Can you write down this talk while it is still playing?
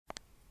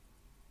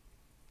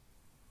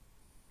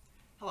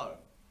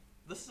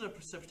This is a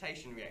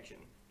precipitation reaction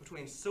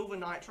between silver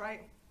nitrate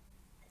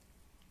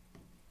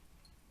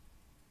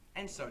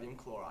and sodium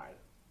chloride.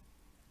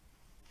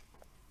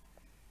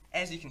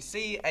 As you can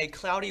see, a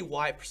cloudy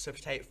white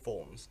precipitate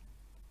forms.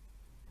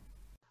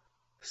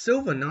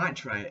 Silver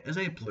nitrate is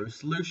a blue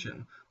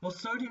solution, while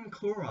sodium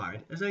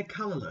chloride is a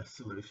colorless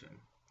solution.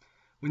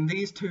 When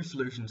these two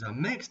solutions are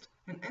mixed,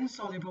 an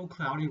insoluble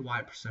cloudy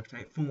white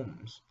precipitate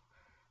forms.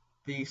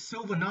 The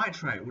silver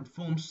nitrate would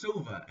form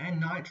silver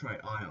and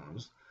nitrate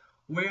ions,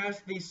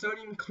 whereas the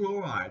sodium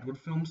chloride would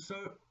form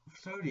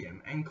sodium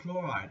and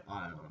chloride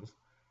ions.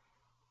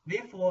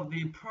 Therefore,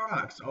 the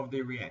products of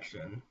the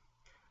reaction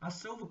are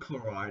silver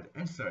chloride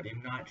and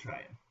sodium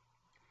nitrate.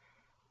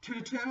 To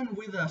determine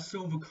whether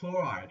silver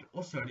chloride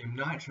or sodium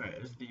nitrate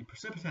is the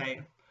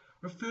precipitate,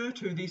 refer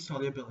to the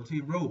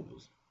solubility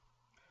rules.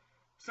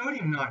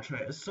 Sodium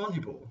nitrate is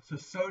soluble, so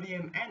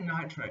sodium and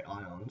nitrate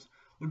ions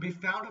would be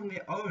found on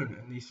their own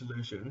in the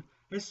solution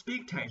as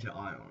spectator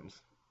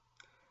ions.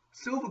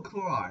 Silver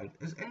chloride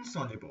is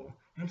insoluble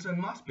and so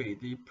must be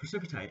the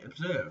precipitate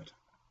observed.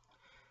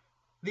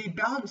 The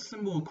balance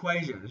symbol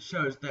equation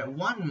shows that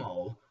 1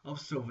 mole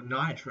of silver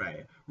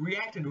nitrate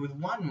reacted with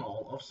 1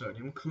 mole of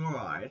sodium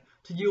chloride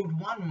to yield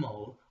 1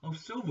 mole of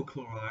silver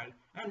chloride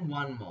and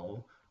 1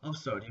 mole of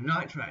sodium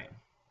nitrate.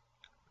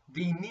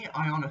 The net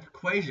ionic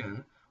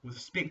equation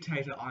with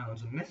spectator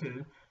ions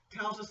omitted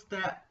tells us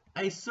that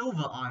a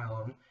silver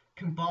ion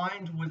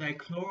combined with a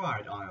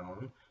chloride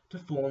ion to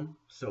form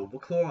silver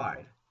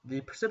chloride, the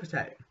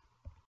precipitate.